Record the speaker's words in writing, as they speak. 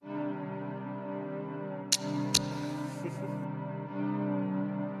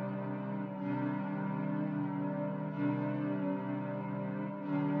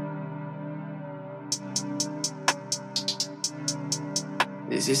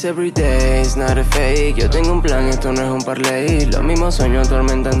This is every day, it's not a fake. Yo tengo un plan, esto no es un parlay. Los mismos sueños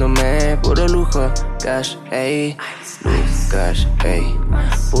atormentándome. Puro lujo, cash, ey. Luz, cash, ey.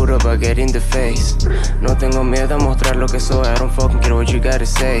 Puro pa' get in the face. No tengo miedo a mostrar lo que soy. I don't fucking care what you gotta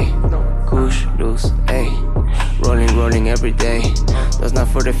say. Kush, luz, ey. Rolling every day. That's not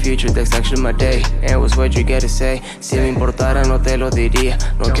for the future, that's actually my day. And what's what you gotta say. Si me importara no te lo diría.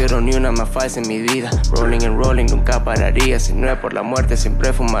 No quiero ni una más falsa en mi vida. Rolling and rolling, nunca pararía. Si no es por la muerte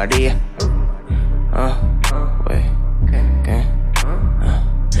siempre fumaría. Wey, ¿qué?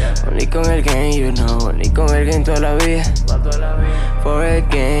 Only con el game, you know. Only con el game toda la vida. For el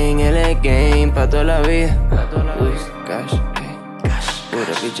game, el game, pa' toda la vida. Luz, cash, ey.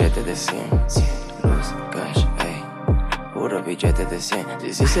 Puro billete de 100. Luz, cash, ey. Puro billete de 100.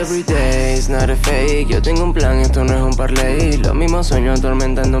 This is every day, it's not a fake. Yo tengo un plan, esto no es un parlay. Los mismos sueños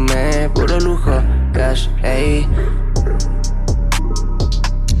atormentándome. Puro lujo, cash, ey.